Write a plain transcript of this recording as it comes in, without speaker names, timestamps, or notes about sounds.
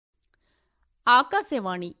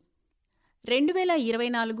Akashvani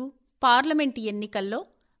 2024 parliament ఎన్నికల్లో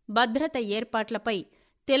భద్రత ఏర్పాట్లపై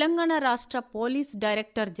తెలంగాణ రాష్ట్ర police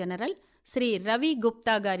director general Shri Ravi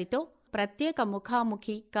Gupta గారితో ప్రత్యేక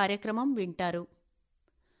ముఖాముఖి కార్యక్రమం వింటారు.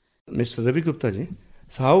 Mr. Ravi Gupta ji,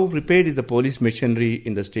 so how prepared is the police machinery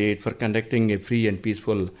in the state for conducting a free and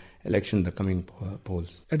peaceful election in the coming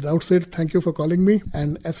polls? At the outset, thank you for calling me.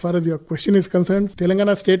 And as far as your question is concerned,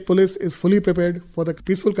 Telangana State Police is fully prepared for the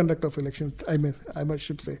peaceful conduct of elections, I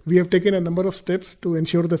should say. We have taken a number of steps to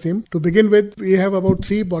ensure the same. To begin with, we have about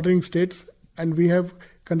 3 bordering states and we have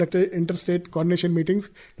conducted interstate coordination meetings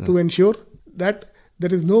to ensure that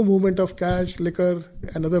there is no movement of cash, liquor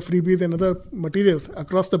and other freebies and other materials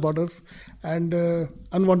across the borders and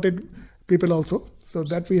unwanted people also. So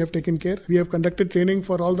that we have taken care. We have conducted training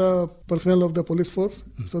for all the personnel of the police force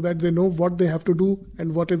so that they know what they have to do and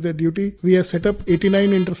what is their duty. We have set up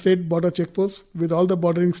 89 interstate border checkposts with all the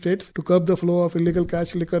bordering states to curb the flow of illegal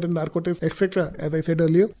cash, liquor and narcotics, etc. as I said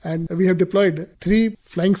earlier. And we have deployed 3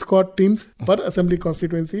 flying squad teams per assembly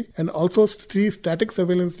constituency and also 3 static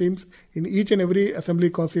surveillance teams in each and every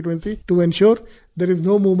assembly constituency to ensure there is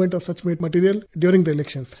no movement of such material during the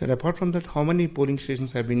elections. Sir, apart from that, how many polling stations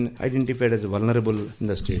have been identified as vulnerable in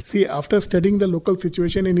the state? See, after studying the local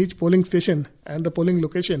situation in each polling station and the polling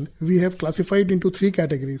location, we have classified into 3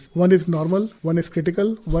 categories. One is normal, one is critical,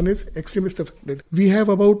 one is extremist affected. We have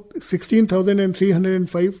about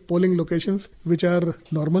 16,305 polling locations which are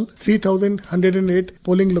normal, 3,108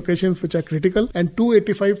 polling locations which are critical, and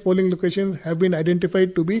 285 polling locations have been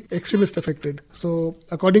identified to be extremist affected. So,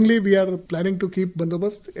 accordingly, we are planning to keep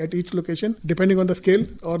bandobast at each location depending on the scale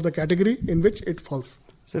or the category in which it falls.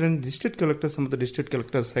 Sir, and district collectors, some of the district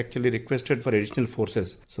collectors actually requested for additional forces.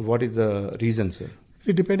 So what is the reason, sir?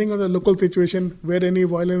 See, depending on the local situation, where any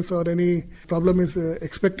violence or any problem is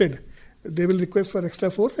expected, they will request for extra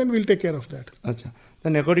force and we'll take care of that. Achha.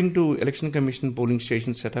 Then according to Election Commission, polling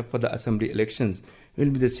stations set up for the assembly elections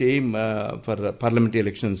will be the same for parliamentary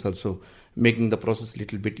elections also, making the process a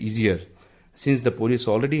little bit easier. Since the police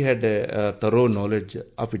already had a thorough knowledge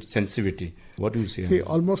of its sensitivity. What do you say? See,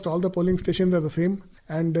 almost all the polling stations are the same.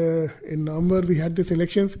 And in November, we had these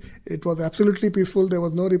elections. It was absolutely peaceful. There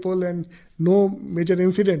was no repoll and no major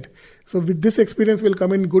incident. So with this experience will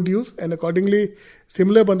come in good use. And accordingly,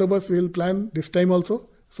 similar bandobast we will plan this time also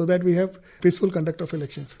so that we have peaceful conduct of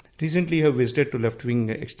elections. Recently, you have visited to left-wing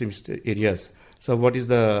extremist areas. So what is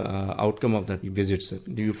the outcome of that visit, sir?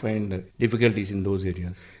 Do you find difficulties in those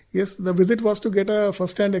areas? Yes, the visit was to get a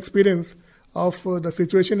first-hand experience of the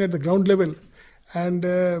situation at the ground level. And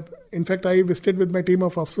in fact, I visited with my team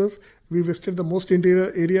of officers. We visited the most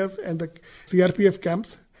interior areas and the CRPF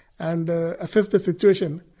camps and assessed the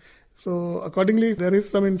situation. So accordingly, there is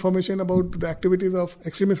some information about the activities of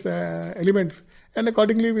extremist elements. And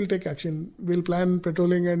accordingly, we'll take action. We'll plan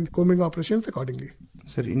patrolling and combing operations accordingly.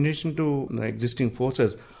 Sir, in addition to the existing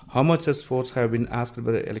forces, how much has force have been asked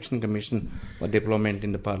by the Election Commission for deployment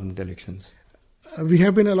in the parliament elections? We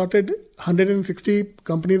have been allotted 160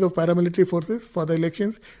 companies of paramilitary forces for the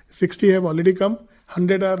elections. 60 have already come.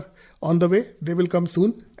 100 are on the way. They will come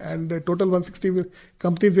soon. And the total 160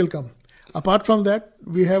 companies will come. Apart from that,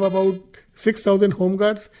 we have about 6,000 home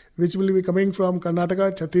guards which will be coming from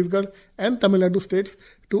Karnataka, Chhattisgarh and Tamil Nadu states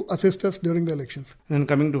to assist us during the elections. Then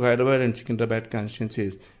coming to Hyderabad and Secunderabad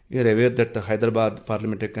constituencies, you are aware that the Hyderabad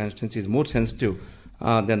parliamentary constituency is more sensitive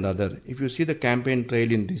than the other. If you see the campaign trail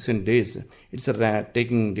in recent days, it's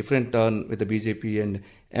taking different turn with the BJP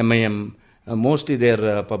and MIM. Mostly they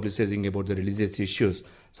are publicizing about the religious issues.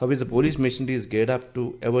 So how is the police machinery is geared up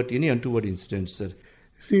to avert any untoward incidents, sir?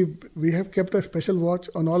 See, we have kept a special watch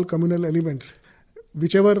on all communal elements,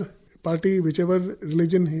 whichever party, whichever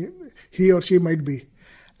religion he or she might be.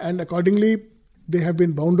 And accordingly, they have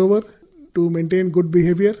been bound over to maintain good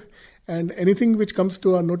behavior. And anything which comes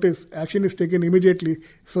to our notice, action is taken immediately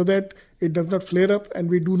so that it does not flare up and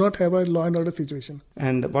we do not have a law and order situation.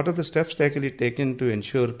 And what are the steps actually taken to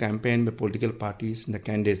ensure campaign by political parties and the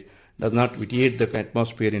candidates does not vitiate the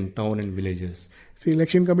atmosphere in town and villages? The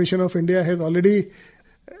Election Commission of India has already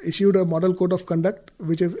issued a model code of conduct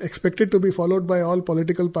which is expected to be followed by all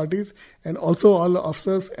political parties and also all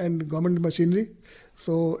officers and government machinery.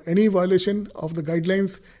 So any violation of the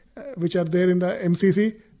guidelines which are there in the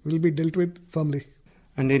MCC will be dealt with firmly.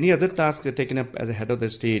 And any other task taken up as a head of the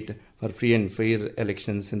state for free and fair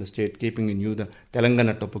elections in the state, keeping in view the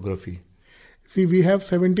Telangana topography? See, we have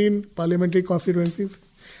 17 parliamentary constituencies.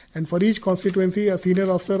 And for each constituency, a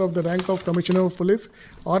senior officer of the rank of Commissioner of Police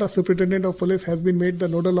or a Superintendent of Police has been made the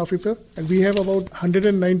nodal officer. And we have about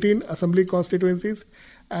 119 assembly constituencies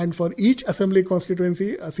And for each assembly constituency,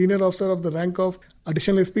 a senior officer of the rank of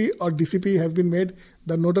additional SP or DCP has been made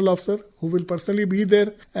the nodal officer who will personally be there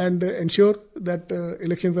and ensure that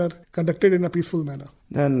elections are conducted in a peaceful manner.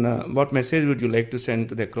 Then what message would you like to send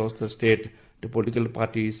to across the state to political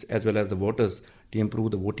parties as well as the voters to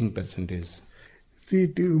improve the voting percentage? See,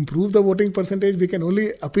 to improve the voting percentage, we can only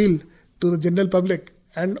appeal to the general public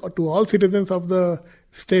and to all citizens of the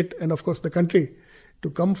state and of course the country to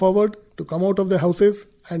come forward, to come out of their houses,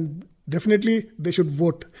 and definitely they should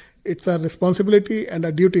vote. It's a responsibility and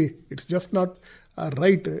a duty. It's just not a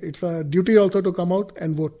right. It's a duty also to come out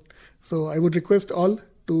and vote. So I would request all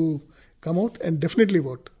to come out and definitely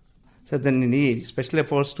vote. So then you need special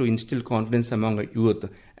efforts to instill confidence among youth,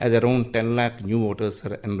 as around 10 lakh new voters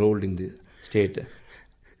are enrolled in the state.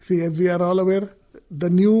 See, as we are all aware, the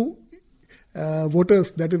new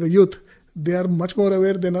voters, that is the youth, they are much more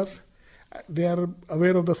aware than us. They are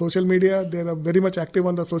aware of the social media. They are very much active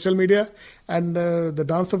on the social media, and the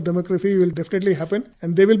dance of democracy will definitely happen,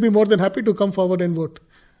 and they will be more than happy to come forward and vote.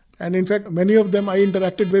 And in fact, many of them I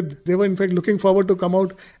interacted with, they were in fact looking forward to come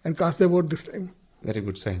out and cast their vote this time. Very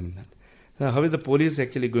good sign in that. So how is the police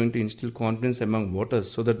actually going to instill confidence among voters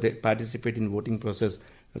so that they participate in voting process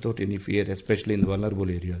without any fear, especially in the vulnerable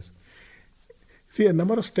areas? See, a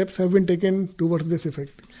number of steps have been taken towards this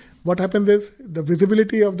effect. What happens is the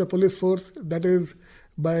visibility of the police force, that is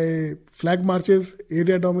by flag marches,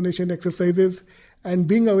 area domination exercises, and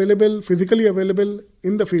being available, physically available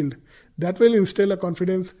in the field, that will instill a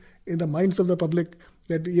confidence in the minds of the public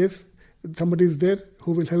that yes, somebody is there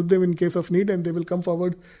who will help them in case of need, and they will come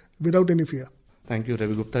forward without any fear. Thank you,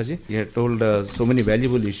 Ravi Gupta ji. You have told so many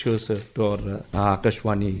valuable issues to our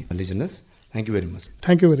Akashwani listeners. Thank you very much.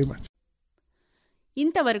 Thank you very much.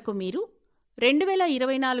 ఇంతవరకు మీరు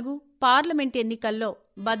 2024 parliament ఎన్నికల్లో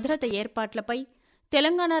భద్రత ఏర్పాట్లపై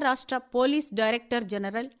తెలంగాణ రాష్ట్ర police director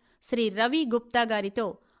general Shri Ravi Gupta గారితో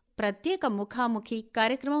ప్రత్యేక ముఖాముఖి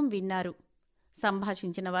కార్యక్రమం విన్నారు.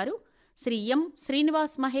 సంభాషించినవారు శ్రీ ఎం.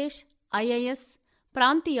 శ్రీనివాస్ మహేష్, ఐఏఎస్,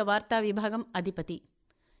 ప్రాంతీయ వార్తా విభాగం అధిపతి.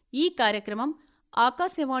 ఈ కార్యక్రమం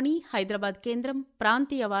ఆకాశవాణి హైదరాబాద్ కేంద్రం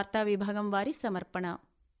ప్రాంతీయ వార్తా విభాగం వారి సమర్పణ.